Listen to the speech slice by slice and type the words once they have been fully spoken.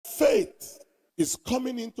Faith is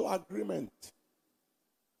coming into agreement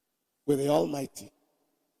with the Almighty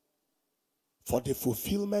for the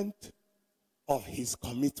fulfillment of his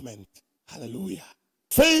commitment. Hallelujah.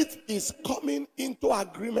 Faith is coming into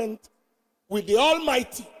agreement with the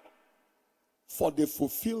Almighty for the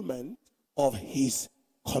fulfillment of his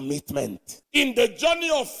commitment. In the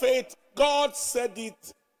journey of faith, God said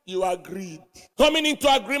it, you agreed. Coming into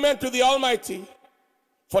agreement with the Almighty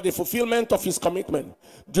for the fulfillment of his commitment.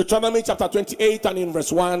 Deuteronomy chapter 28 and in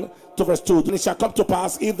verse 1 to verse 2. And it shall come to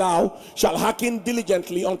pass, if thou shalt hearken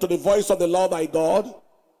diligently unto the voice of the Lord thy God,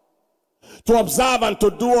 to observe and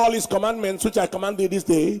to do all his commandments which I command thee this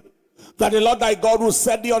day, that the Lord thy God will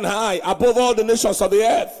set thee on high above all the nations of the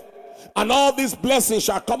earth. And all these blessings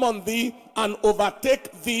shall come on thee and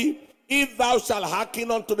overtake thee, if thou shalt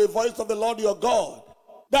hearken unto the voice of the Lord your God.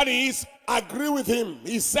 That is, agree with him.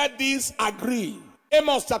 He said this, agree.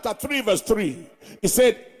 Amos chapter 3 verse 3. He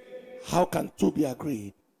said, how can two be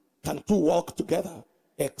agreed? Can two walk together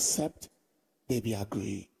except they be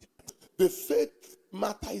agreed? The faith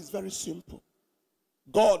matter is very simple.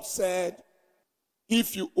 God said,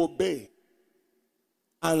 if you obey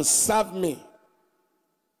and serve me,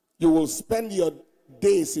 you will spend your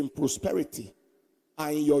days in prosperity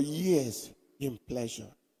and your years in pleasure.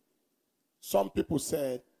 Some people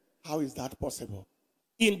said, how is that possible?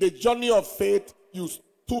 In the journey of faith, you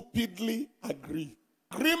stupidly agree.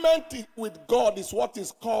 Agreement with God is what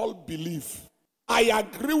is called belief. I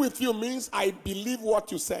agree with you means I believe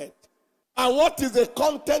what you said. And what is the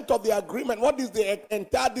content of the agreement? What is the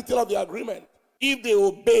entire detail of the agreement? If they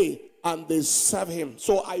obey and they serve him,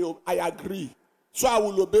 so I agree. So I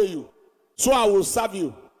will obey you. So I will serve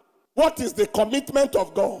you. What is the commitment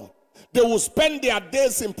of God? They will spend their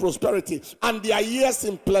days in prosperity and their years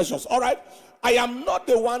in pleasures. All right? I am not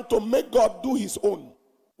the one to make God do his own.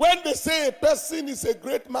 When they say a person is a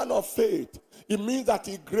great man of faith, it means that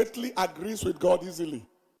he greatly agrees with God easily.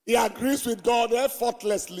 He agrees with God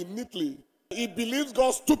effortlessly, neatly. He believes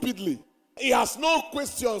God stupidly. He has no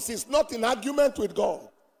questions. He's not in argument with God.